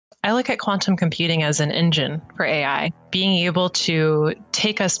I look at quantum computing as an engine for AI, being able to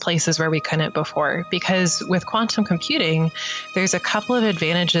take us places where we couldn't before. Because with quantum computing, there's a couple of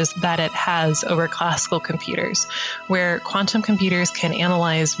advantages that it has over classical computers, where quantum computers can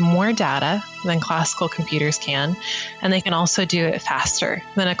analyze more data than classical computers can, and they can also do it faster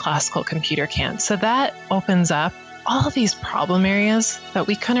than a classical computer can. So that opens up all of these problem areas that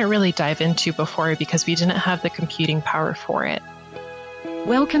we couldn't really dive into before because we didn't have the computing power for it.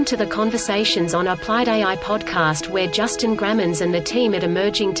 Welcome to the Conversations on Applied AI podcast, where Justin Grammans and the team at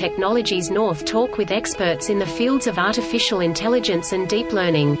Emerging Technologies North talk with experts in the fields of artificial intelligence and deep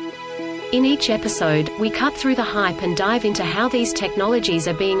learning. In each episode, we cut through the hype and dive into how these technologies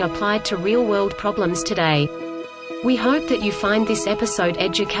are being applied to real-world problems today. We hope that you find this episode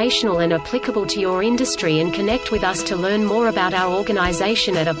educational and applicable to your industry and connect with us to learn more about our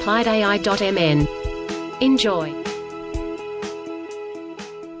organization at appliedai.mn. Enjoy.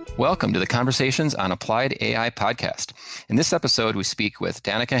 Welcome to the Conversations on Applied AI podcast. In this episode, we speak with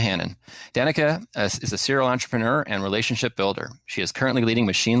Danika Hannon. Danika is a serial entrepreneur and relationship builder. She is currently leading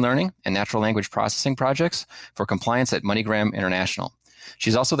machine learning and natural language processing projects for compliance at MoneyGram International.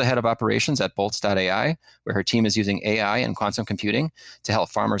 She's also the head of operations at Bolts.ai, where her team is using AI and quantum computing to help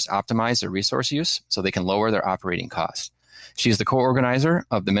farmers optimize their resource use so they can lower their operating costs. She is the co-organizer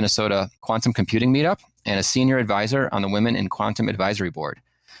of the Minnesota Quantum Computing Meetup and a senior advisor on the Women in Quantum Advisory Board.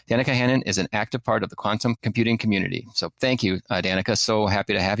 Danika Hannon is an active part of the quantum computing community. So thank you, Danika. So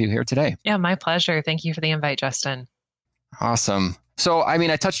happy to have you here today. Yeah, my pleasure. Thank you for the invite, Justin. Awesome. So, I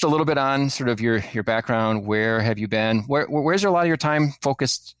touched a little bit on sort of your background. Where have you been? Where's a lot of your time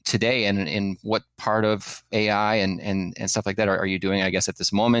focused today, and in what part of AI and stuff like that are you doing, I guess, at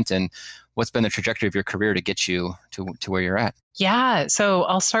this moment? And what's been the trajectory of your career to get you to where you're at? Yeah, so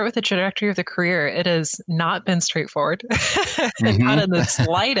I'll start with the trajectory of the career. It has not been straightforward, not in the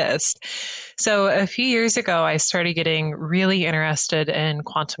slightest. So a few years ago, I started getting really interested in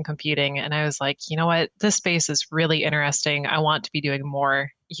quantum computing. And I was like, you know what? This space is really interesting. I want to be doing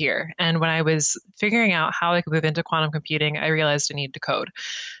more here. And when I was figuring out how I could move into quantum computing, I realized I needed to code.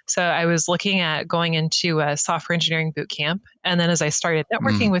 So I was looking at going into a software engineering boot camp. And then as I started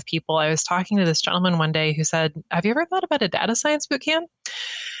networking with people, I was talking to this gentleman one day who said, have you ever thought about a data science boot camp?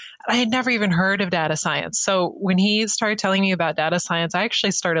 I had never even heard of data science. So when he started telling me about data science, I actually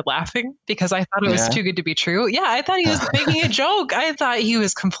started laughing because I thought it was too good to be true. Yeah, I thought he was making a joke. I thought he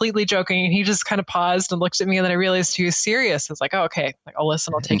was completely joking. And he just kind of paused and looked at me, and then I realized he was serious. I was like, oh, okay, I'll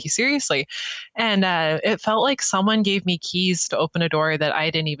listen, I'll take you seriously. And it felt like someone gave me keys to open a door that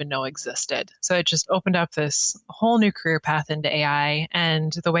I didn't even know existed. So it just opened up this whole new career path into AI.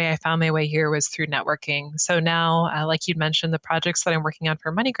 And the way I found my way here was through networking. So now, like you'd mentioned, the projects that I'm working on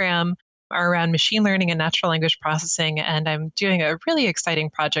for MoneyGram are around machine learning and natural language processing. And I'm doing a really exciting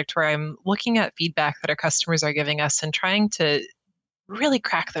project where I'm looking at feedback that our customers are giving us and trying to really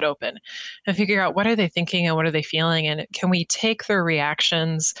crack that open and figure out what are they thinking and what are they feeling, and can we take their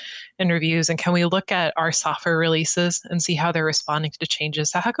reactions and reviews, and can we look at our software releases and see how they're responding to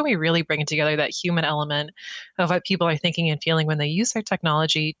changes. So how can we really bring together that human element of what people are thinking and feeling when they use their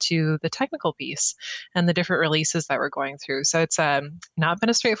technology to the technical piece and the different releases that we're going through. So it's not been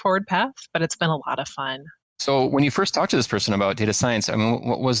a straightforward path, but it's been a lot of fun. So when you first talked to this person about data science,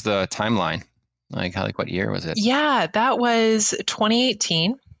 what was the timeline? Like what year was it? Yeah, that was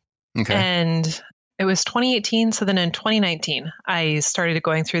 2018. Okay. And it was 2018. So then in 2019, I started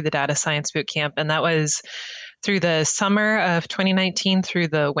going through the data science boot camp, and that was through the summer of 2019 through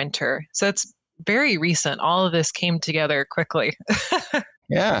the winter. So it's very recent. All of this came together quickly.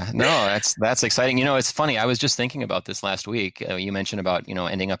 Yeah, no, that's exciting. It's funny. I was just thinking about this last week. You mentioned about,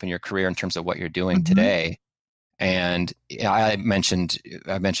 ending up in your career in terms of what you're doing today. And I've mentioned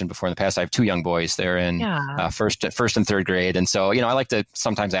before in the past, I have two young boys. They're in first and third grade. And so, I like to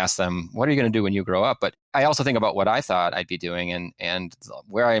sometimes ask them, what are you going to do when you grow up? But I also think about what I thought I'd be doing. And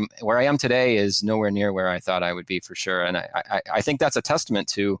where I am today is nowhere near where I thought I would be, for sure. And I think that's a testament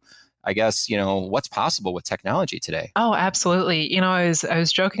to, I guess, what's possible with technology today. Oh, absolutely. I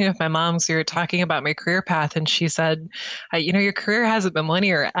was joking with my mom because we were talking about my career path, and she said, your career hasn't been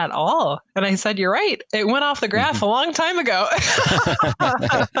linear at all. And I said, you're right. It went off the graph a long time ago.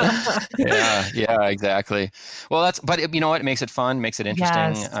 Yeah, exactly. Well, but you know what? It makes it fun, makes it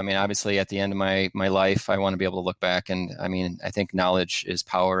interesting. Yes. Obviously at the end of my life, I want to be able to look back, and I think knowledge is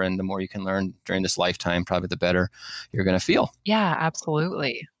power, and the more you can learn during this lifetime, probably the better you're going to feel. Yeah,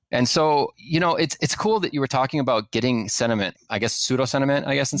 absolutely. And so, it's cool that you were talking about getting sentiment, I guess, pseudo sentiment,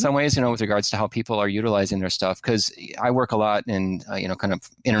 I guess, in some ways, with regards to how people are utilizing their stuff. Because I work a lot in, kind of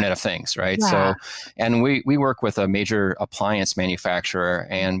Internet of Things, right? Yeah. So, and we work with a major appliance manufacturer,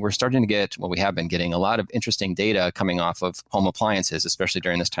 and we're starting to get, well, we have been getting a lot of interesting data coming off of home appliances, especially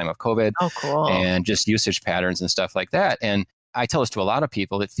during this time of COVID, Oh, cool. and just usage patterns and stuff like that. And I tell this to a lot of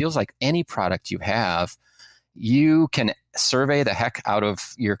people, it feels like any product you have, you can survey the heck out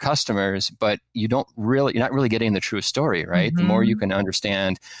of your customers, but you're not really getting the true story, right? The more you can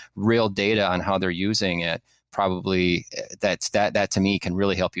understand real data on how they're using it, probably that to me can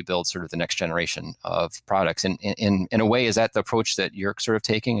really help you build sort of the next generation of products. And in a way, is that the approach that you're sort of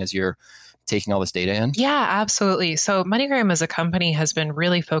taking as you're taking all this data in? Yeah, absolutely. So MoneyGram as a company has been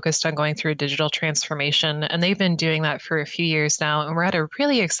really focused on going through a digital transformation, and they've been doing that for a few years now. And we're at a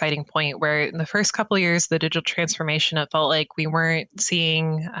really exciting point where in the first couple of years, the digital transformation, it felt like we weren't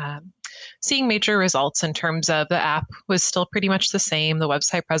seeing major results in terms of the app was still pretty much the same, the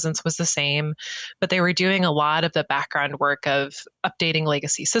website presence was the same, but they were doing a lot of the background work of updating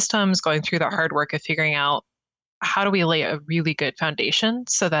legacy systems, going through the hard work of figuring out how do we lay a really good foundation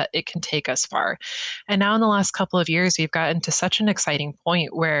so that it can take us far. And now in the last couple of years, we've gotten to such an exciting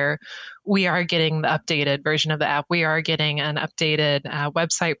point where we are getting the updated version of the app. We are getting an updated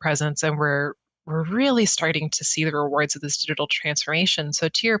website presence, and we're really starting to see the rewards of this digital transformation. So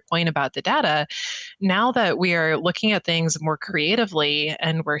to your point about the data, now that we are looking at things more creatively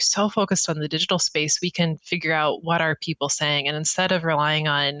and we're so focused on the digital space, we can figure out what are people saying. And instead of relying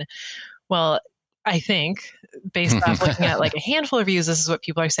on, well, I think based off looking at like a handful of reviews, this is what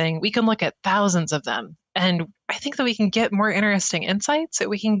people are saying. We can look at thousands of them. And I think that we can get more interesting insights, that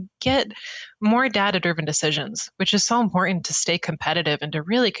we can get more data-driven decisions, which is so important to stay competitive and to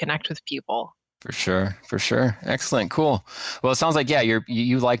really connect with people. For sure, for sure. Excellent, cool. Well, it sounds like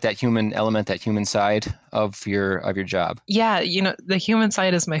you like that human element, that human side of your job. Yeah, the human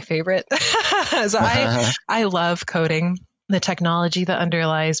side is my favorite. So I love coding. The technology that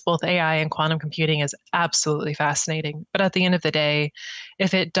underlies both AI and quantum computing is absolutely fascinating. But at the end of the day,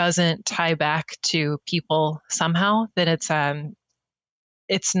 if it doesn't tie back to people somehow, then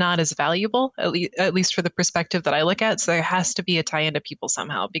it's not as valuable, at least for the perspective that I look at. So there has to be a tie into people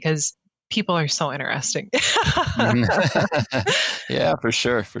somehow, because people are so interesting. Yeah, for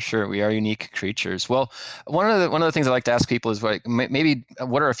sure, for sure. We are unique creatures. Well, one of the things I like to ask people is maybe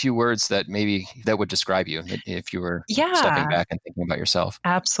what are a few words that would describe you if you were stepping back and thinking about yourself?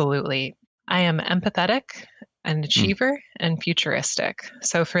 Absolutely. I am empathetic, an achiever, and futuristic.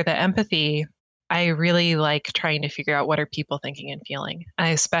 So for the empathy, I really like trying to figure out what are people thinking and feeling.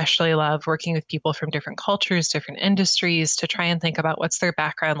 I especially love working with people from different cultures, different industries, to try and think about what's their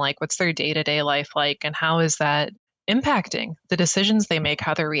background like, what's their day-to-day life like, and how is that impacting the decisions they make,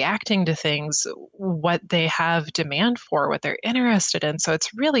 how they're reacting to things, what they have demand for, what they're interested in. So it's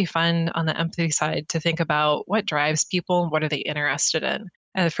really fun on the empathy side to think about what drives people, what are they interested in.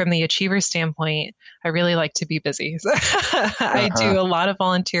 From the achiever standpoint, I really like to be busy. I do a lot of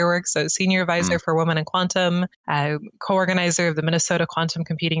volunteer work. So, senior advisor for Women in Quantum, co-organizer of the Minnesota Quantum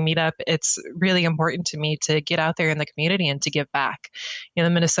Computing Meetup. It's really important to me to get out there in the community and to give back. In the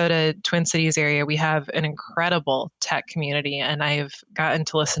Minnesota Twin Cities area, we have an incredible tech community, and I've gotten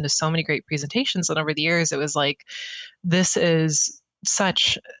to listen to so many great presentations. And over the years, it was like, this is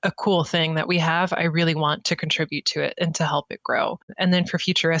such a cool thing that we have. I really want to contribute to it and to help it grow. And then for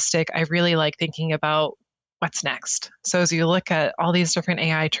futuristic, I really like thinking about what's next. So as you look at all these different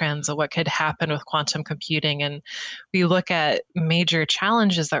AI trends of what could happen with quantum computing, and we look at major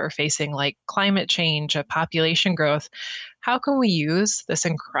challenges that we're facing, like climate change, population growth, how can we use this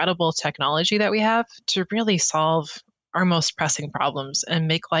incredible technology that we have to really solve our most pressing problems and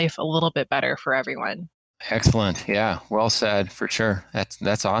make life a little bit better for everyone? Excellent. Yeah. Well said, for sure.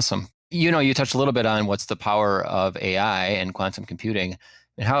 That's awesome. You touched a little bit on what's the power of AI and quantum computing,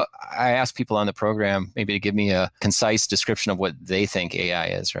 and how I ask people on the program maybe to give me a concise description of what they think AI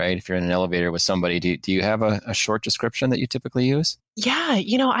is, right? If you're in an elevator with somebody, do you have a short description that you typically use? Yeah,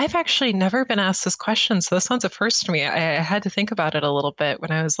 I've actually never been asked this question, so this one's a first for me. I had to think about it a little bit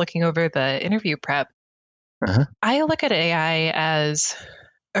when I was looking over the interview prep. Uh-huh. I look at AI as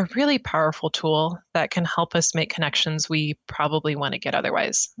a really powerful tool that can help us make connections we probably want to get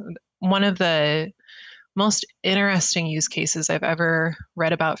otherwise. One of the most interesting use cases I've ever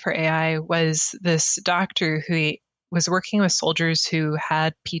read about for AI was this doctor who was working with soldiers who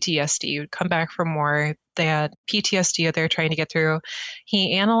had PTSD, who'd come back from war. They had PTSD that they're trying to get through.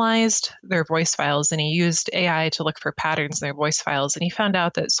 He analyzed their voice files and he used AI to look for patterns in their voice files. And he found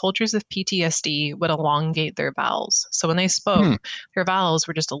out that soldiers with PTSD would elongate their vowels. So when they spoke, their vowels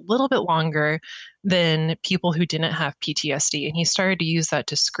were just a little bit longer than people who didn't have PTSD. And he started to use that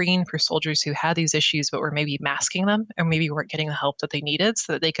to screen for soldiers who had these issues, but were maybe masking them or maybe weren't getting the help that they needed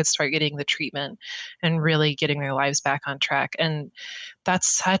so that they could start getting the treatment and really getting their lives back on track. And that's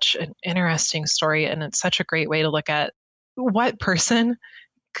such an interesting story. And it's such a great way to look at what person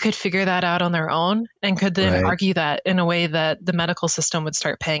could figure that out on their own and could then argue that in a way that the medical system would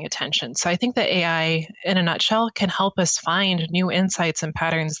start paying attention. So I think that AI, in a nutshell, can help us find new insights and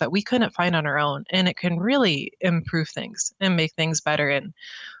patterns that we couldn't find on our own. And it can really improve things and make things better and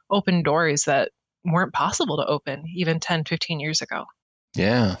open doors that weren't possible to open even 10, 15 years ago.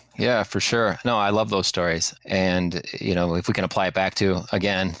 Yeah, for sure. No, I love those stories. And, if we can apply it back to,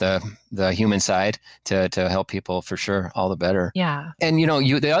 again, the human side to help people, for sure, all the better. Yeah. And,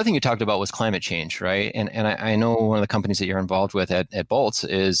 the other thing you talked about was climate change, right? And I know one of the companies that you're involved with at Bolts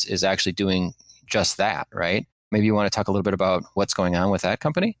is actually doing just that, right? Maybe you want to talk a little bit about what's going on with that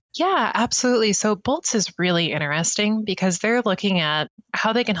company? Yeah, absolutely. So Bolts is really interesting because they're looking at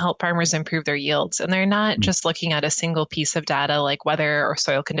how they can help farmers improve their yields. And they're not just looking at a single piece of data like weather or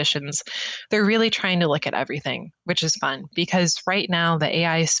soil conditions. They're really trying to look at everything, which is fun because right now the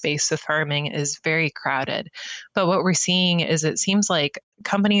AI space of farming is very crowded. But what we're seeing is it seems like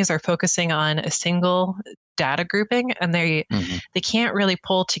companies are focusing on a single data grouping and they can't really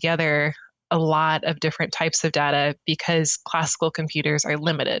pull together a lot of different types of data because classical computers are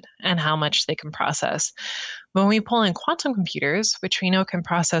limited and how much they can process. When we pull in quantum computers, which we know can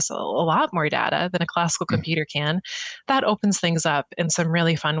process a lot more data than a classical computer can, that opens things up in some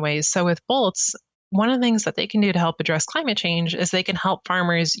really fun ways. So with Bolts, one of the things that they can do to help address climate change is they can help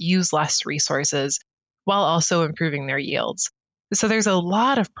farmers use less resources while also improving their yields. So there's a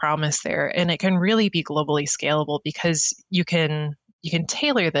lot of promise there, and it can really be globally scalable because you can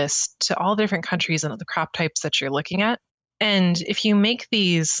tailor this to all different countries and the crop types that you're looking at. And if you make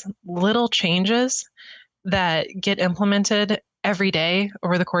these little changes that get implemented every day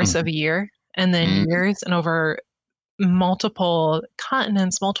over the course of a year, and then years and over multiple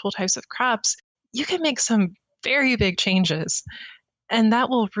continents, multiple types of crops, you can make some very big changes. And that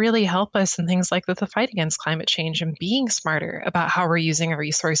will really help us in things like the fight against climate change and being smarter about how we're using our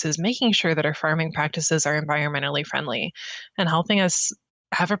resources, making sure that our farming practices are environmentally friendly and helping us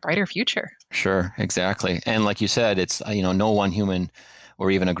have a brighter future. Sure, exactly. And like you said, it's, no one human or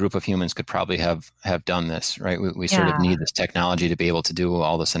even a group of humans could probably have done this, right? We sort of need this technology to be able to do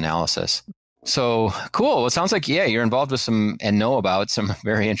all this analysis. So cool. Well, it sounds like, you're involved with some and know about some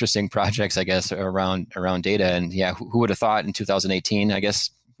very interesting projects, I guess, around data. And who would have thought in 2018, I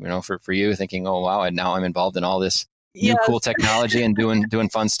guess, for you thinking, oh, wow, and now I'm involved in all this new cool technology and doing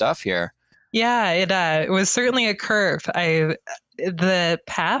fun stuff here. Yeah, it was certainly a curve. The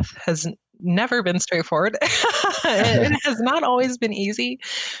path has never been straightforward. It has not always been easy,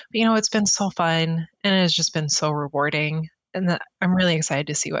 but it's been so fun and it has just been so rewarding. And I'm really excited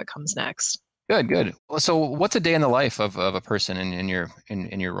to see what comes next. Good. Well, so what's a day in the life of a person in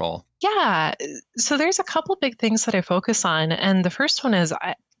your role? Yeah. So there's a couple big things that I focus on. And the first one is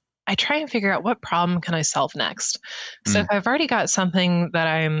I try and figure out what problem can I solve next. So if I've already got something that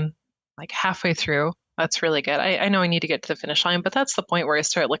I'm like halfway through, that's really good. I know I need to get to the finish line, but that's the point where I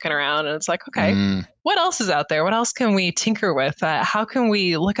start looking around and it's like, okay, what else is out there? What else can we tinker with? How can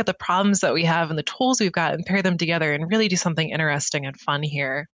we look at the problems that we have and the tools we've got and pair them together and really do something interesting and fun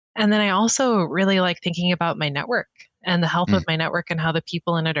here? And then I also really like thinking about my network and the health of my network and how the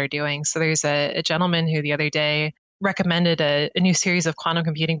people in it are doing. So there's a gentleman who the other day recommended a new series of quantum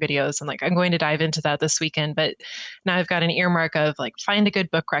computing videos. And I'm going to dive into that this weekend, but now I've got an earmark of find a good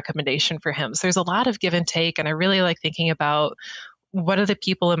book recommendation for him. So there's a lot of give and take. And I really like thinking about what are the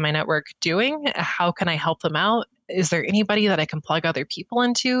people in my network doing? How can I help them out? Is there anybody that I can plug other people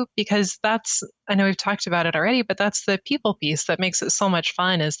into? Because I know we've talked about it already, but that's the people piece that makes it so much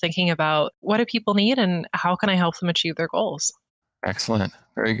fun is thinking about what do people need and how can I help them achieve their goals? Excellent.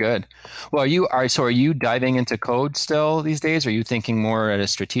 Very good. Well, are you diving into code still these days? Are you thinking more at a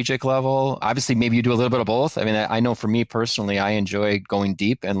strategic level? Obviously, maybe you do a little bit of both. I mean, I know for me personally, I enjoy going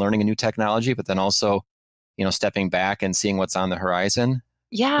deep and learning a new technology, but then also, stepping back and seeing what's on the horizon.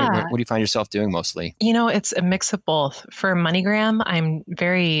 Yeah. What do you find yourself doing mostly? It's a mix of both. For MoneyGram, I'm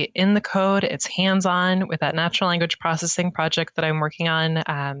very in the code. It's hands-on with that natural language processing project that I'm working on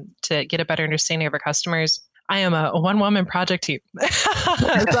to get a better understanding of our customers. I am a one-woman project team.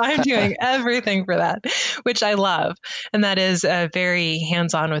 So I'm doing everything for that, which I love. And that is very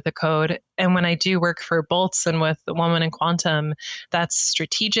hands-on with the code. And when I do work for Boltz and with the Woman in Quantum, that's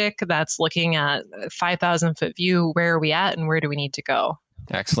strategic. That's looking at 5,000 foot view. Where are we at and where do we need to go?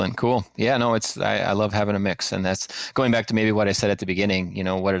 Excellent. Cool. Yeah, no, I love having a mix. And that's going back to maybe what I said at the beginning,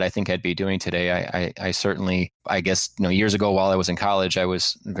 what did I think I'd be doing today? I certainly, I guess, years ago while I was in college, I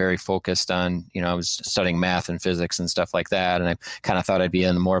was very focused on, I was studying math and physics and stuff like that. And I kind of thought I'd be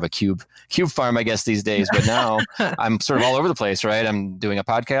in more of a cube farm, I guess, these days. But now I'm sort of all over the place, right? I'm doing a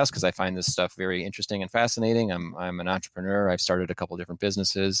podcast because I find this stuff very interesting and fascinating. I'm an entrepreneur. I've started a couple different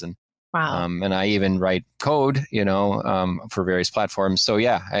businesses, and wow. And I even write code, for various platforms. So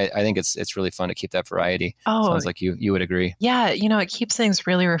yeah, I think it's really fun to keep that variety. Oh, sounds like you would agree. Yeah, it keeps things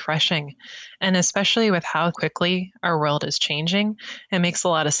really refreshing. And especially with how quickly our world is changing, it makes a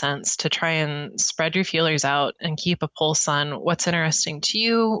lot of sense to try and spread your feelers out and keep a pulse on what's interesting to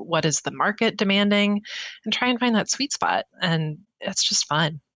you, what is the market demanding, and try and find that sweet spot. And it's just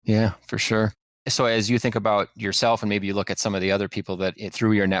fun. Yeah, for sure. So as you think about yourself and maybe you look at some of the other people that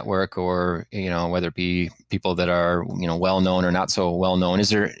through your network, or, whether it be people that are, well-known or not so well-known, is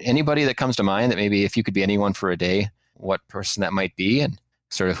there anybody that comes to mind that maybe if you could be anyone for a day, what person that might be, and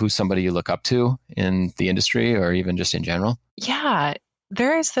sort of who's somebody you look up to in the industry or even just in general? Yeah.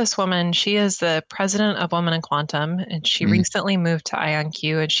 There is this woman. She is the president of Women in Quantum, and she recently moved to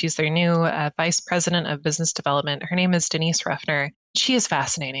IonQ, and she's their new vice president of business development. Her name is Denise Ruffner. She is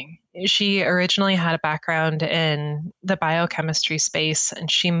fascinating. She originally had a background in the biochemistry space,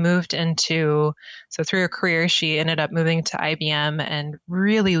 and she moved so through her career, she ended up moving to IBM and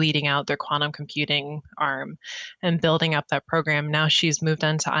really leading out their quantum computing arm and building up that program. Now she's moved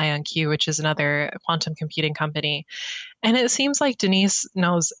on to IonQ, which is another quantum computing company. And it seems like Denise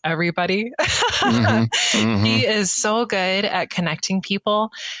knows everybody. She is so good at connecting people.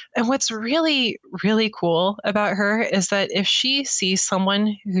 And what's really, really cool about her is that if she sees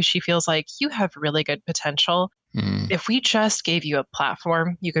someone who she feels like you have really good potential, if we just gave you a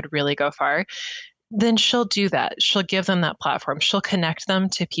platform, you could really go far, then she'll do that. She'll give them that platform. She'll connect them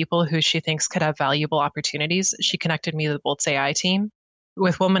to people who she thinks could have valuable opportunities. She connected me to the Boltz AI team.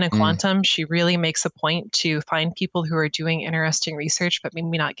 With Women in Quantum, she really makes a point to find people who are doing interesting research, but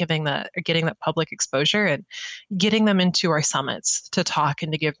maybe not getting that public exposure, and getting them into our summits to talk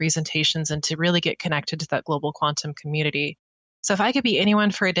and to give presentations and to really get connected to that global quantum community. So if I could be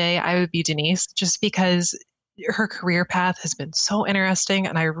anyone for a day, I would be Denise, just because her career path has been so interesting,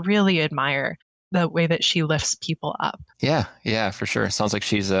 and I really admire the way that she lifts people up. Yeah, for sure. Sounds like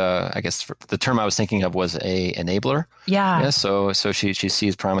she's I guess the term I was thinking of was a enabler. Yeah. So she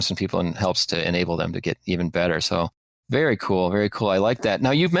sees promise in people and helps to enable them to get even better. So very cool. Very cool. I like that.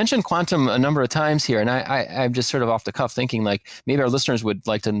 Now you've mentioned quantum a number of times here, and I'm just sort of off the cuff thinking like maybe our listeners would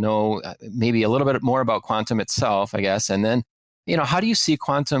like to know maybe a little bit more about quantum itself, I guess. And then, how do you see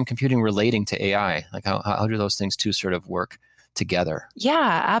quantum computing relating to AI? Like how do those things two sort of work together?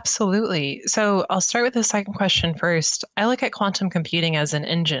 Yeah, absolutely. So I'll start with the second question first. I look at quantum computing as an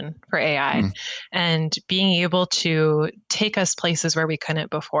engine for AI and being able to take us places where we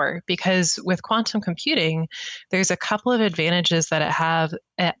couldn't before. Because with quantum computing, there's a couple of advantages that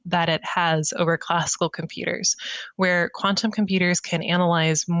it has over classical computers, where quantum computers can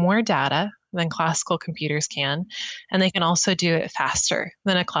analyze more data than classical computers can, and they can also do it faster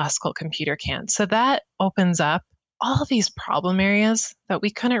than a classical computer can. So that opens up all of these problem areas that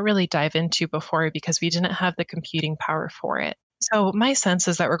we couldn't really dive into before because we didn't have the computing power for it. So my sense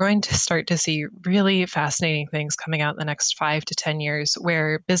is that we're going to start to see really fascinating things coming out in the next 5 to 10 years,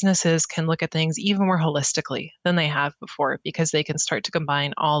 where businesses can look at things even more holistically than they have before, because they can start to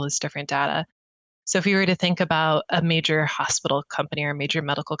combine all this different data. So if you were to think about a major hospital company or a major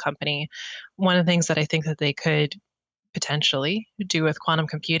medical company, one of the things that I think that they could potentially do with quantum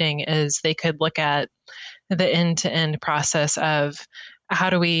computing is they could look at the end-to-end process of how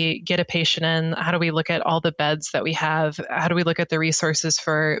do we get a patient in? How do we look at all the beds that we have? How do we look at the resources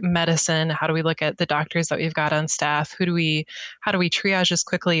for medicine? How do we look at the doctors that we've got on staff? How do we triage this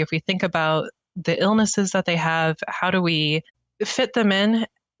quickly? If we think about the illnesses that they have, how do we fit them in,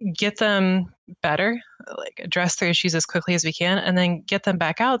 get them better, like address their issues as quickly as we can, and then get them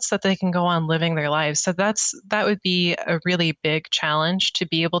back out so that they can go on living their lives. So that would be a really big challenge, to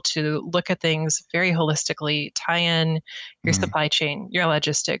be able to look at things very holistically, tie in your supply chain, your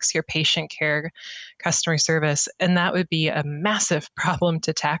logistics, your patient care, customer service, and that would be a massive problem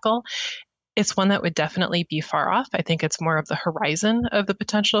to tackle. It's one that would definitely be far off. I think it's more of the horizon of the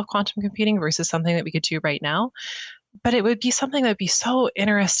potential of quantum computing versus something that we could do right now. But it would be something that would be so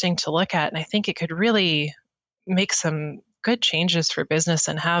interesting to look at. And I think it could really make some good changes for business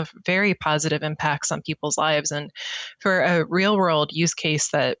and have very positive impacts on people's lives. And for a real world use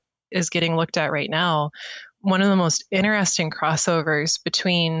case that is getting looked at right now, one of the most interesting crossovers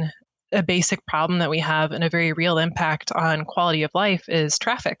between a basic problem that we have and a very real impact on quality of life is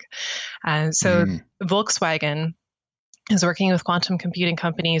traffic. So Volkswagen is working with quantum computing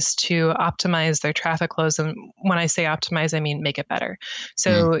companies to optimize their traffic flows. And when I say optimize, I mean make it better.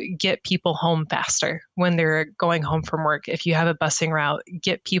 So get people home faster when they're going home from work. If you have a busing route,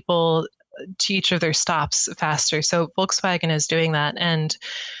 get people to each of their stops faster. So Volkswagen is doing that. And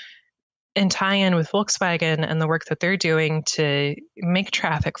in tie-in with Volkswagen and the work that they're doing to make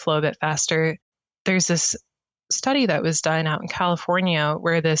traffic flow a bit faster, there's this study that was done out in California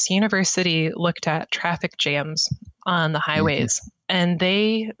where this university looked at traffic jams on the highways, and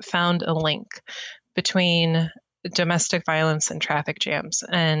they found a link between domestic violence and traffic jams.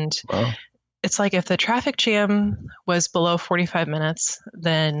 And it's like if the traffic jam was below 45 minutes,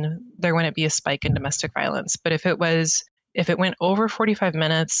 then there wouldn't be a spike in domestic violence. But if it went over 45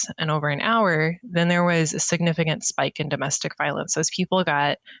 minutes and over an hour, then there was a significant spike in domestic violence as people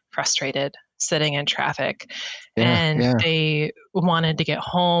got frustrated sitting in traffic they wanted to get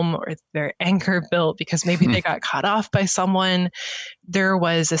home, or their anger built because maybe they got cut off by someone. There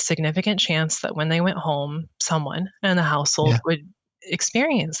was a significant chance that when they went home, someone in the household would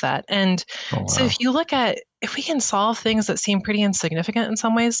experience that. And so if we can solve things that seem pretty insignificant in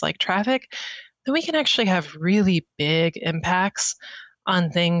some ways, like traffic, then we can actually have really big impacts on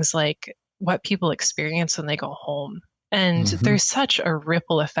things like what people experience when they go home. And there's such a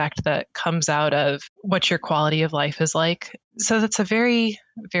ripple effect that comes out of what your quality of life is like. So that's a very,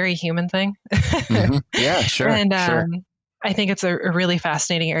 very human thing. Yeah, sure. And I think it's a really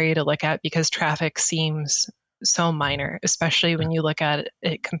fascinating area to look at because traffic seems so minor, especially when you look at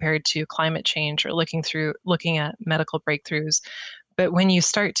it compared to climate change or looking at medical breakthroughs. But when you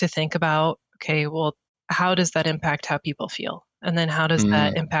start to think about, okay, well, how does that impact how people feel? And then how does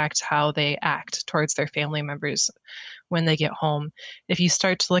that impact how they act towards their family members when they get home? If you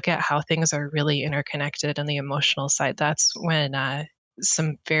start to look at how things are really interconnected on the emotional side, that's when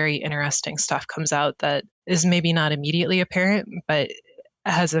some very interesting stuff comes out that is maybe not immediately apparent, but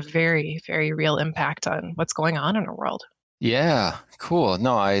has a very, very real impact on what's going on in our world. Yeah, cool.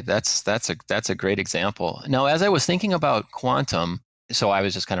 No, that's a great example. Now, as I was thinking about quantum, so I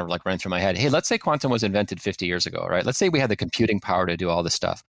was just kind of like running through my head, hey, let's say quantum was invented 50 years ago, right? Let's say we had the computing power to do all this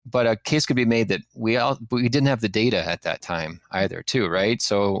stuff. But a case could be made that we didn't have the data at that time either, too, right?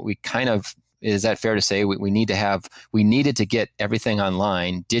 So we kind of, is that fair to say we needed to get everything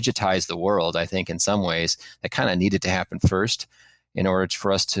online, digitize the world, I think in some ways, that kind of needed to happen first in order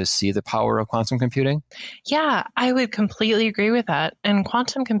for us to see the power of quantum computing? Yeah, I would completely agree with that. And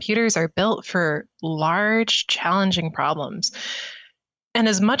quantum computers are built for large, challenging problems. And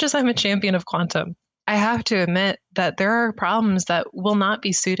as much as I'm a champion of quantum, I have to admit that there are problems that will not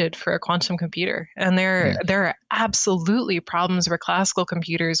be suited for a quantum computer. And there are absolutely problems where classical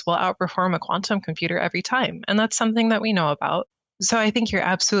computers will outperform a quantum computer every time. And that's something that we know about. So I think you're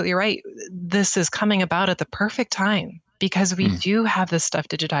absolutely right. This is coming about at the perfect time because we do have this stuff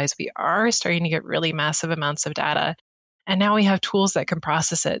digitized. We are starting to get really massive amounts of data. And now we have tools that can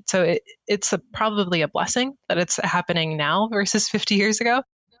process it. So it's probably a blessing that it's happening now versus 50 years ago,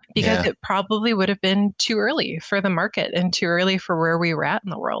 because it probably would have been too early for the market and too early for where we were at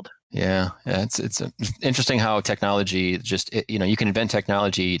in the world. Yeah, it's interesting how technology you can invent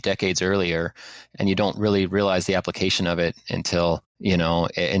technology decades earlier, and you don't really realize the application of it until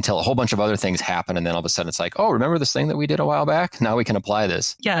a whole bunch of other things happen, and then all of a sudden it's like, oh, remember this thing that we did a while back? Now we can apply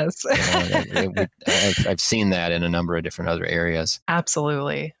this. Yes, I've seen that in a number of different other areas.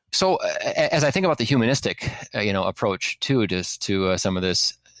 Absolutely. So as I think about the humanistic, approach too, just to some of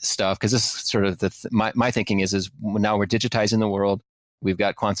this stuff, because this is sort of my thinking is now we're digitizing the world. We've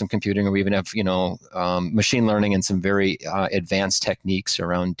got quantum computing, or we even have, machine learning and some very advanced techniques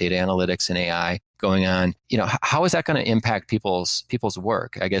around data analytics and AI going on. How is that going to impact people's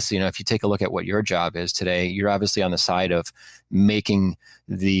work? I guess, if you take a look at what your job is today, you're obviously on the side of making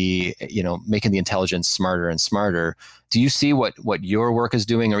the intelligence smarter and smarter. Do you see what your work is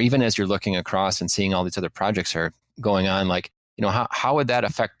doing, or even as you're looking across and seeing all these other projects are going on, like, how would that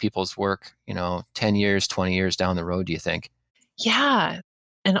affect people's work, 10 years, 20 years down the road, do you think? Yeah.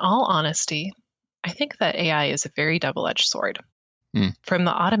 In all honesty, I think that AI is a very double-edged sword. From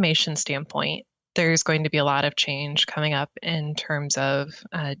the automation standpoint, there's going to be a lot of change coming up in terms of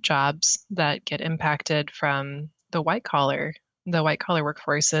jobs that get impacted from the white-collar the white collar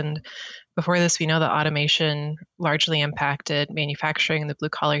workforce. And before this, we know that automation largely impacted manufacturing in the blue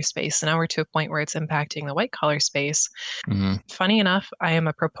collar space. And now we're to a point where it's impacting the white collar space. Mm-hmm. Funny enough, I am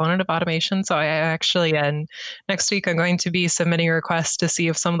a proponent of automation. So I actually, and next week, I'm going to be submitting a request to see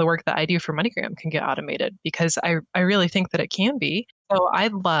if some of the work that I do for MoneyGram can get automated, because I really think that it can be. So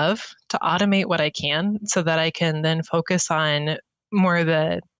I'd love to automate what I can so that I can then focus on more of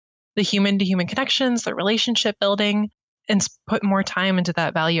the human to human connections, the relationship building, and put more time into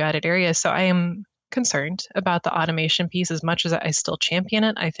that value added area. So I am concerned about the automation piece as much as I still champion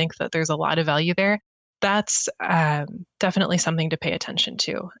it. I think that there's a lot of value there. That's definitely something to pay attention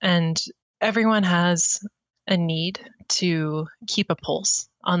to. And everyone has a need to keep a pulse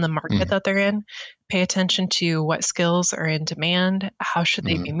on the market that they're in, pay attention to what skills are in demand, how should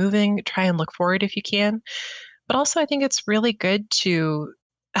they be moving, try and look forward if you can. But also, I think it's really good to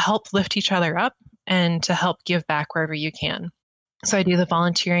help lift each other up and to help give back wherever you can. So I do the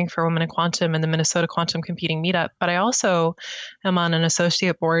volunteering for Women in Quantum and the Minnesota Quantum Computing Meetup, but I also am on an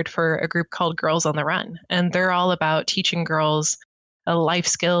associate board for a group called Girls on the Run. And they're all about teaching girls life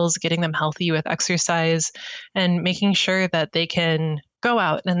skills, getting them healthy with exercise, and making sure that they can go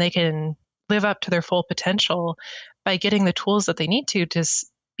out and they can live up to their full potential by getting the tools that they need to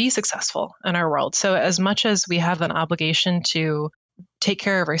be successful in our world. So as much as we have an obligation to take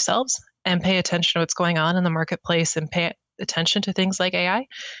care of ourselves and pay attention to what's going on in the marketplace and pay attention to things like AI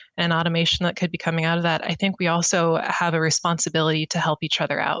and automation that could be coming out of that, I think we also have a responsibility to help each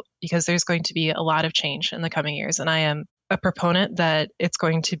other out, because there's going to be a lot of change in the coming years. And I am a proponent that it's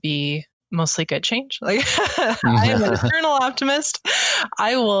going to be mostly good change. Like I am an eternal optimist.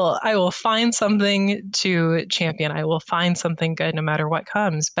 I will find something to champion. I will find something good no matter what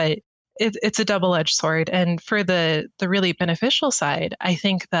comes. But it's a double-edged sword. And for the really beneficial side, I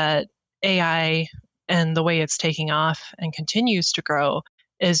think that AI and the way it's taking off and continues to grow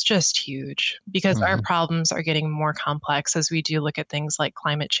is just huge, because our problems are getting more complex as we do look at things like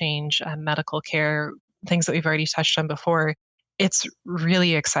climate change, medical care, things that we've already touched on before. It's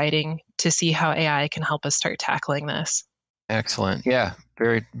really exciting to see how AI can help us start tackling this. Excellent. Yeah,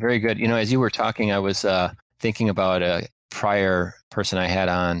 very, very good. As you were talking, I was thinking about a prior person I had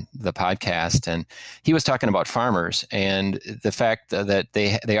on the podcast, and he was talking about farmers and the fact that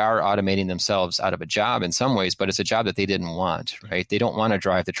they are automating themselves out of a job in some ways, but it's a job that they didn't want, right? They don't want to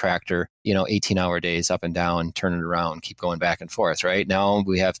drive the tractor, 18-hour days up and down, turn it around, keep going back and forth, right? Now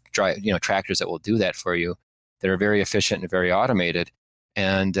we have tractors that will do that for you, that are very efficient and very automated.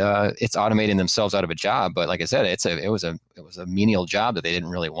 And it's automating themselves out of a job. But like I said, it was a menial job that they didn't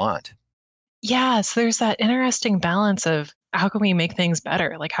really want. Yeah, so there's that interesting balance of how can we make things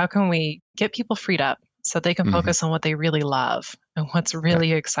better? Like, how can we get people freed up so they can focus on what they really love and what's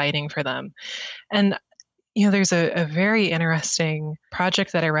really exciting for them? And, there's a very interesting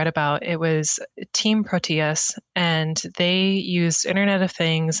project that I read about. It was Team Proteus, and they used Internet of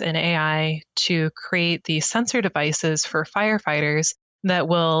Things and AI to create these sensor devices for firefighters that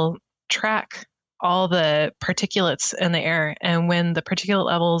will track all the particulates in the air. And when the particulate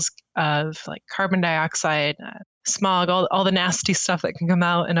levels of like carbon dioxide, smog, all the nasty stuff that can come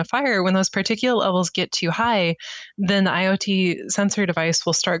out in a fire, when those particulate levels get too high, then the IoT sensor device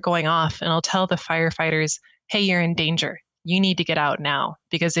will start going off and it'll tell the firefighters, hey, you're in danger. You need to get out now.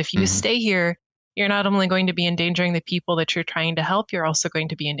 Because if you stay here, you're not only going to be endangering the people that you're trying to help, you're also going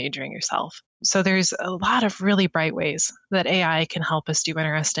to be endangering yourself. So there's a lot of really bright ways that AI can help us do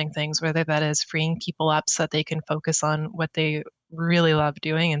interesting things, whether that is freeing people up so that they can focus on what they really love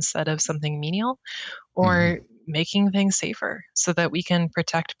doing instead of something menial, or making things safer so that we can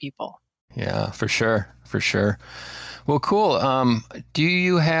protect people. Yeah, for sure. For sure. Well, cool. Do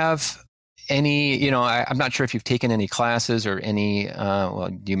you have any, I'm not sure if you've taken any classes or any,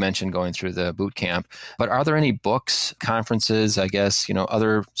 you mentioned going through the boot camp, but are there any books, conferences, I guess,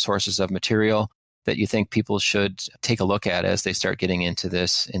 other sources of material that you think people should take a look at as they start getting into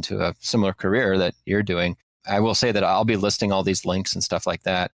a similar career that you're doing? I will say that I'll be listing all these links and stuff like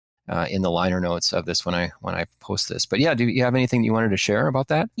that in the liner notes of this when I post this. But yeah, do you have anything you wanted to share about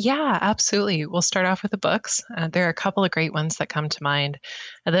that? Yeah, absolutely. We'll start off with the books. There are a couple of great ones that come to mind.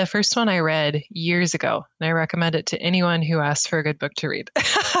 The first one I read years ago, and I recommend it to anyone who asks for a good book to read.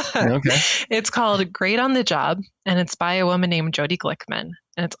 Okay. It's called Great on the Job, and it's by a woman named Jody Glickman.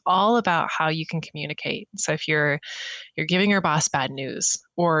 And it's all about how you can communicate. So if you're giving your boss bad news,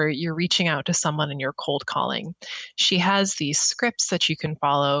 or you're reaching out to someone and you're cold calling, she has these scripts that you can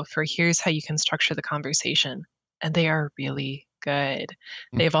follow for here's how you can structure the conversation. And they are really good.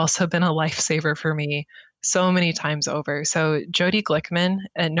 They've also been a lifesaver for me so many times over. So Jody Glickman,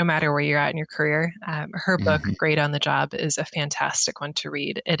 no matter where you're at in your career, her book, Mm-hmm. Great on the Job, is a fantastic one to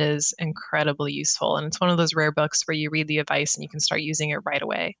read. It is incredibly useful. And it's one of those rare books where you read the advice and you can start using it right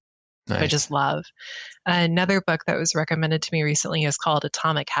away, which I Nice. just love. Another book that was recommended to me recently is called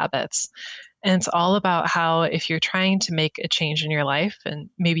Atomic Habits. And it's all about how if you're trying to make a change in your life and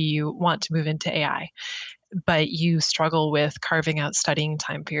maybe you want to move into AI, but you struggle with carving out studying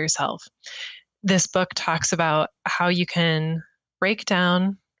time for yourself. This book talks about how you can break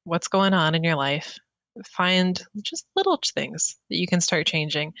down what's going on in your life, find just little things that you can start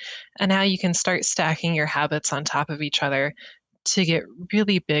changing, and how you can start stacking your habits on top of each other to get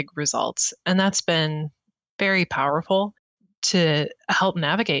really big results. And that's been very powerful to help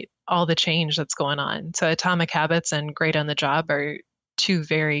navigate all the change that's going on. So, Atomic Habits and Great on the Job are two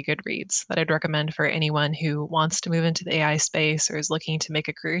very good reads that I'd recommend for anyone who wants to move into the AI space or is looking to make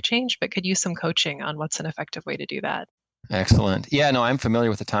a career change, but could use some coaching on what's an effective way to do that. Excellent. Yeah, no, I'm familiar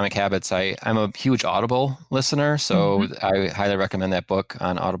with Atomic Habits. I'm a huge Audible listener, so Mm-hmm. I highly recommend that book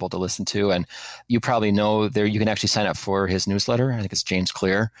on Audible to listen to. And you probably know there you can actually sign up for his newsletter. I think it's James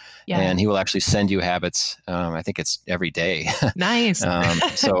Clear, Yeah. and he will actually send you habits. I think it's every day. Nice.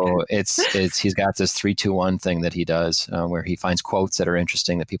 So it's he's got this 3-2-1 thing that he does where he finds quotes that are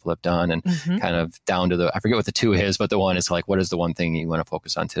interesting that people have done, and Mm-hmm. kind of down to I forget what the two is, but the one is like, what is the one thing you want to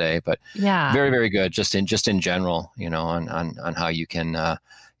focus on today? But Yeah. very, very good, just in general, on how you can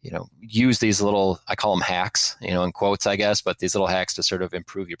use these little, I call them hacks, in quotes, I guess, but these little hacks to sort of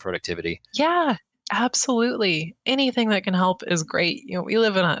improve your productivity. Yeah, absolutely. Anything that can help is great. We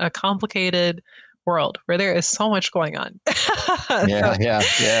live in a complicated world where there is so much going on. So, Yeah,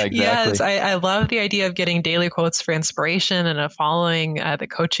 yes, exactly. I love the idea of getting daily quotes for inspiration and following the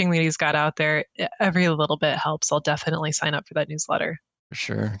coaching that he's got out there. Every little bit helps. I'll definitely sign up for that newsletter. For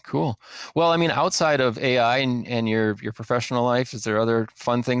sure. Cool. Well, I mean, outside of AI and your professional life, is there other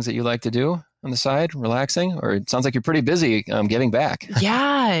fun things that you like to do on the side, relaxing? Or it sounds like you're pretty busy giving back.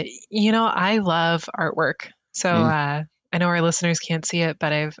 Yeah, I love artwork. So Mm. I know our listeners can't see it,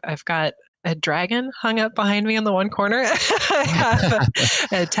 but I've got a dragon hung up behind me in the one corner. I have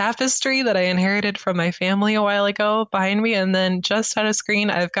a tapestry that I inherited from my family a while ago behind me, and then just on a screen,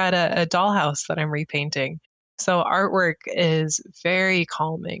 I've got a dollhouse that I'm repainting. So artwork is very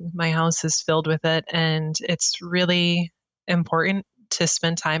calming. My house is filled with it, and it's really important to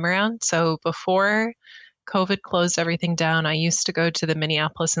spend time around. So before COVID closed everything down, I used to go to the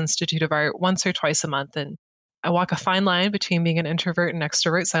Minneapolis Institute of Art once or twice a month. And I walk a fine line between being an introvert and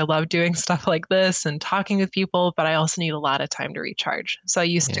extrovert. So I love doing stuff like this and talking with people, but I also need a lot of time to recharge. So I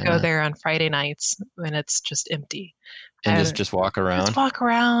used to go Yeah. there on Friday nights when it's just empty. And I just walk just around. walk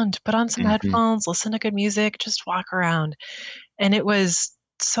around, put on some Hmm. headphones, listen to good music, just walk around. And it was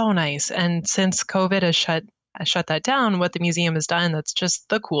so nice. And since COVID has shut that down, what the museum has done that's just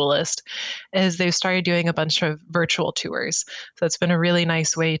the coolest is they've started doing a bunch of virtual tours. So it's been a really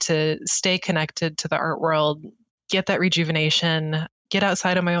nice way to stay connected to the art world, get that rejuvenation, get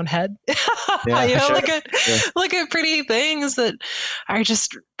outside of my own head. Yeah, sure. Sure. Look at pretty things that are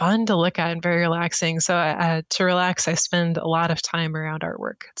just fun to look at and very relaxing. So to relax, I spend a lot of time around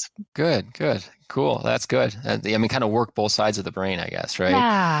artwork. It's Good, good. Cool. That's good. I mean, kind of work both sides of the brain, I guess, right?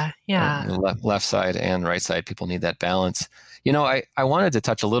 yeah, yeah. The left side and right side, people need that balance. I wanted to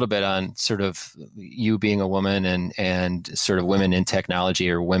touch a little bit on sort of you being a woman and sort of women in technology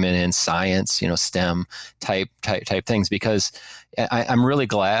or women in science, STEM type things, because I'm really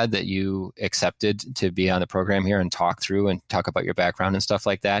glad that you accepted to be on the program here and talk through and talk about your background and stuff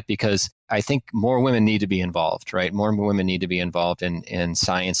like that, because I think more women need to be involved, right? More women need to be involved in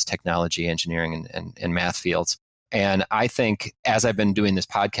science, technology, engineering, and math fields. And I think as I've been doing this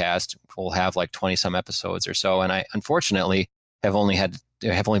podcast, we'll have like 20 some episodes or so. And I unfortunately have only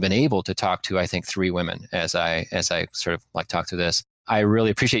been able to talk to, I think, 3 women as I sort of like talk through this. I really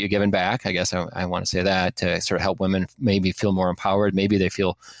appreciate you giving back. I guess I want to say that to sort of help women maybe feel more empowered. Maybe they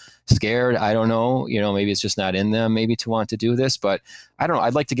feel scared. I don't know. Maybe it's just not in them maybe to want to do this, but I don't know.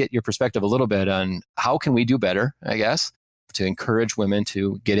 I'd like to get your perspective a little bit on how can we do better, I guess, to encourage women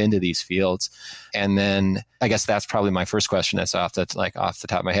to get into these fields. And then I guess that's probably my first question that's off the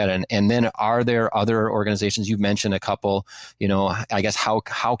top of my head. And then are there other organizations? You've mentioned a couple, I guess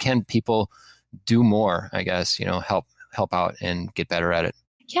how can people do more, I guess, help out and get better at it?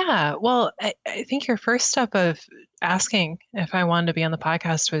 Yeah, well, I think your first step of asking if I wanted to be on the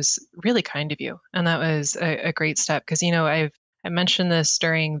podcast was really kind of you. And that was a great step because, I mentioned this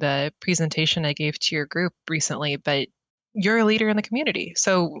during the presentation I gave to your group recently, but you're a leader in the community.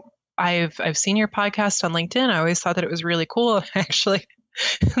 So I've seen your podcast on LinkedIn. I always thought that it was really cool. Actually,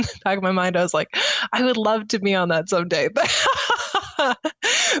 In the back of my mind, I was like, I would love to be on that someday. But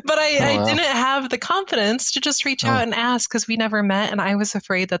I didn't have the confidence to just reach out and ask because we never met. And I was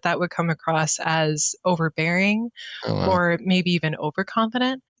afraid that that would come across as overbearing or maybe even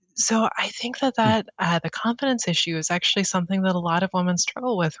overconfident. So I think that the confidence issue is actually something that a lot of women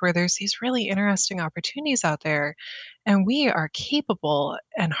struggle with, where there's these really interesting opportunities out there, and we are capable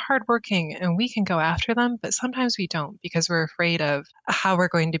and hardworking, and we can go after them, but sometimes we don't because we're afraid of how we're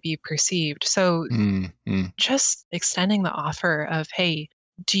going to be perceived. So just extending the offer of, hey,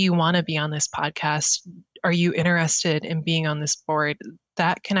 do you want to be on this podcast? Are you interested in being on this board?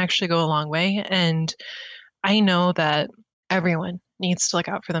 That can actually go a long way. And I know that everyone needs to look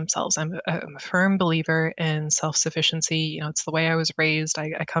out for themselves. I'm a firm believer in self-sufficiency. You know, it's the way I was raised.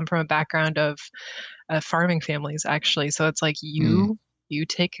 I come from a background of farming families, actually. So it's like you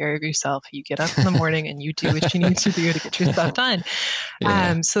take care of yourself. You get up in the morning and you do what you need to do to get your stuff done.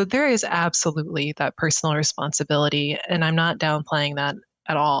 So there is absolutely that personal responsibility, and I'm not downplaying that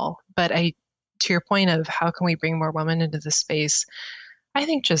at all. But to your point of how can we bring more women into this space, I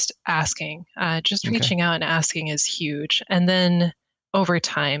think just asking, reaching out and asking is huge. And then over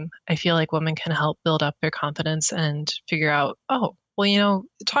time, I feel like women can help build up their confidence and figure out, oh, well, you know,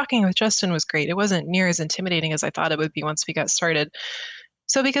 talking with Justin was great. It wasn't near as intimidating as I thought it would be once we got started.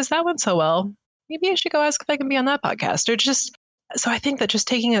 So because that went so well, maybe I should go ask if I can be on that podcast. So I think that just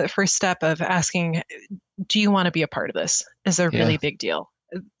taking the first step of asking, do you want to be a part of this, is a really big deal.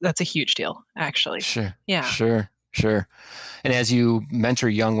 That's a huge deal, actually. Sure. Yeah. Sure. And as you mentor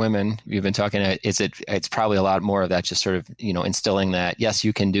young women, you've been talking, it's probably a lot more of that, just sort of, you know, instilling that, yes,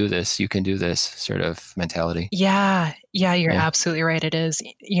 you can do this sort of mentality. Yeah, you're absolutely right. It is.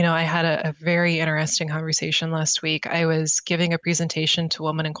 You know, I had a very interesting conversation last week. I was giving a presentation to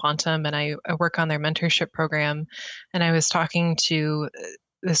Women in Quantum, and I work on their mentorship program. And I was talking to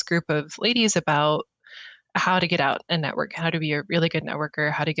this group of ladies about how to get out and network, how to be a really good networker,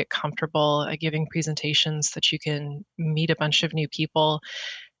 how to get comfortable giving presentations that you can meet a bunch of new people.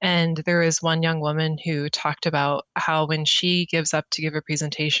 And there was one young woman who talked about how when she gives up to give a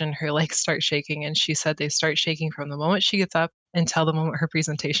presentation, her legs start shaking. And she said they start shaking from the moment she gets up until the moment her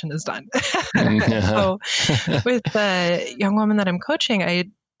presentation is done. So with the young woman that I'm coaching, I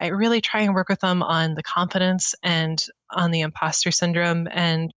really try and work with them on the confidence and on the imposter syndrome.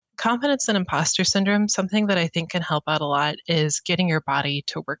 And confidence and imposter syndrome, something that I think can help out a lot is getting your body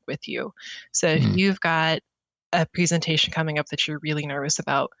to work with you. So if you've got a presentation coming up that you're really nervous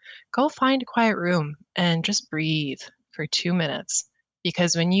about, go find a quiet room and just breathe for 2 minutes.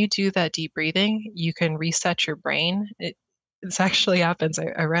 Because when you do that deep breathing, you can reset your brain. This actually happens.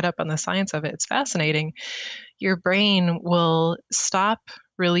 I read up on the science of it. It's fascinating. Your brain will stop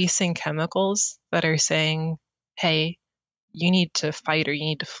releasing chemicals that are saying, hey, you need to fight or you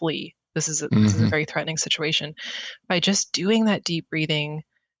need to flee. This is a very threatening situation. By just doing that deep breathing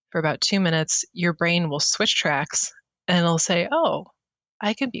for about 2 minutes, your brain will switch tracks and it'll say, oh,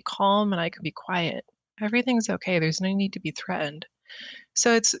 I can be calm and I can be quiet. Everything's okay. There's no need to be threatened.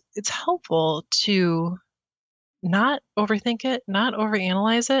 So it's helpful to not overthink it, not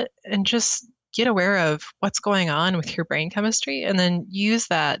overanalyze it, and just get aware of what's going on with your brain chemistry and then use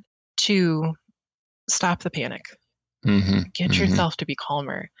that to stop the panic. Get yourself to be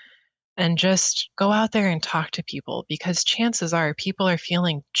calmer and just go out there and talk to people, because chances are people are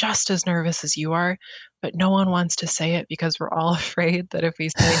feeling just as nervous as you are, but no one wants to say it because we're all afraid that if we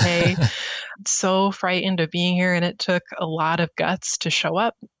say, hey, so frightened of being here and it took a lot of guts to show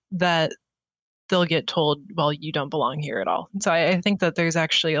up, that they'll get told, well, you don't belong here at all. So I think that there's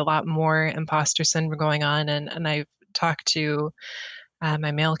actually a lot more imposter syndrome going on. And I've talked to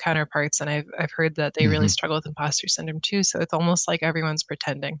my male counterparts, and I've heard that they really struggle with imposter syndrome too. So it's almost like everyone's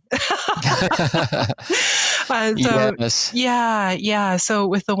pretending. Yes. Yeah. So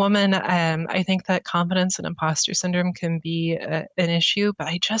with the woman, I think that confidence and imposter syndrome can be an issue, but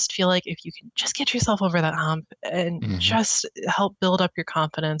I just feel like if you can just get yourself over that hump and just help build up your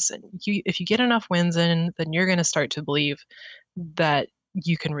confidence, and if you get enough wins in, then you're going to start to believe that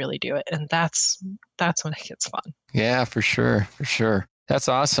you can really do it. And that's when it gets fun. Yeah, for sure. That's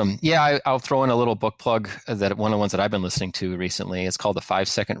awesome. Yeah, I'll throw in a little book plug that one of the ones that I've been listening to recently. It's called The 5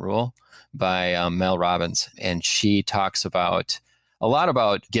 Second Rule by Mel Robbins. And she talks about a lot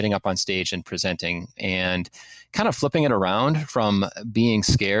about getting up on stage and presenting and kind of flipping it around from being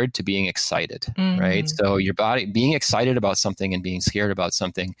scared to being excited, right? So your body being excited about something and being scared about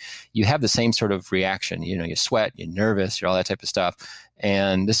something, you have the same sort of reaction. You sweat, you're nervous, you're all that type of stuff.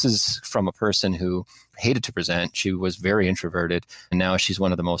 And this is from a person who hated to present. She was very introverted. And now she's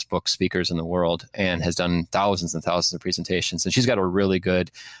one of the most booked speakers in the world and has done thousands and thousands of presentations. And she's got a really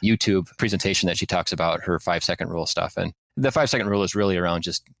good YouTube presentation that she talks about her 5-second rule stuff. And the 5-second rule is really around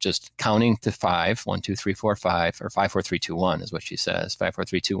just counting to 5, 1, 2, 3, 4, 5, or 5, 4, 3, 2, 1 is what she says. 5, 4,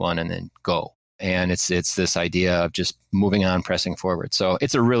 3, 2, 1, and then go. And it's this idea of just moving on, pressing forward. So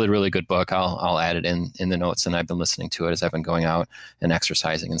it's a really, really good book. I'll add it in the notes, and I've been listening to it as I've been going out and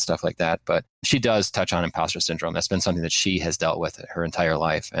exercising and stuff like that. But she does touch on imposter syndrome. That's been something that she has dealt with her entire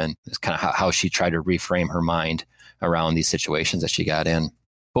life, and it's kind of how she tried to reframe her mind around these situations that she got in.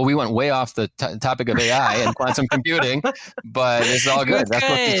 Well, we went way off the topic of AI and quantum computing, but it's all good. That's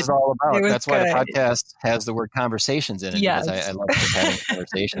what this is all about. That's why the podcast has the word conversations in it. Yes. Because I love just having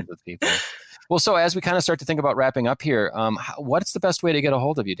conversations with people. Well, so as we kind of start to think about wrapping up here, what's the best way to get a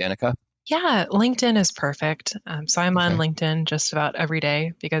hold of you, Danika? Yeah, LinkedIn is perfect. So I'm on LinkedIn just about every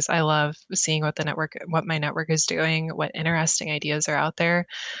day because I love seeing what my network is doing, what interesting ideas are out there.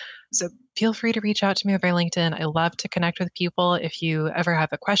 So feel free to reach out to me over LinkedIn. I love to connect with people. If you ever have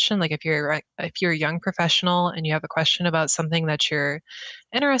a question, like if you're a young professional and you have a question about something that you're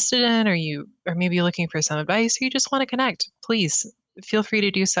interested in, or you are maybe looking for some advice, or you just want to connect, please feel free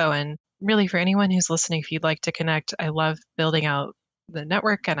to do so. And really, for anyone who's listening, if you'd like to connect, I love building out the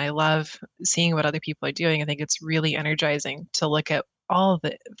network and I love seeing what other people are doing. I think it's really energizing to look at all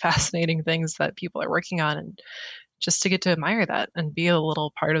the fascinating things that people are working on, and just to get to admire that and be a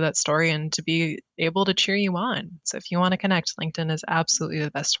little part of that story and to be able to cheer you on. So if you want to connect, LinkedIn is absolutely the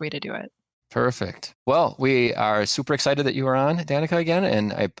best way to do it. Perfect. Well, we are super excited that you were on, Danika, again,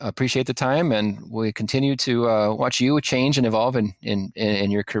 and I appreciate the time, and we continue to watch you change and evolve in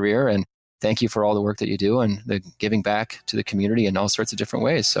your career. And thank you for all the work that you do and the giving back to the community in all sorts of different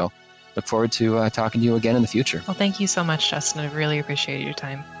ways. So look forward to talking to you again in the future. Well, thank you so much, Justin. I really appreciate your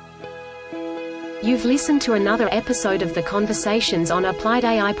time. You've listened to another episode of the Conversations on Applied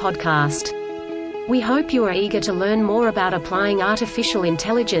AI podcast. We hope you are eager to learn more about applying artificial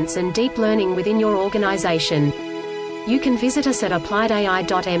intelligence and deep learning within your organization. You can visit us at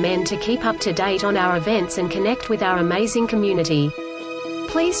appliedai.mn to keep up to date on our events and connect with our amazing community.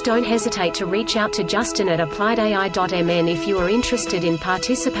 Please don't hesitate to reach out to Justin at appliedai.mn if you are interested in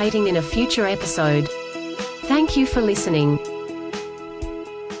participating in a future episode. Thank you for listening.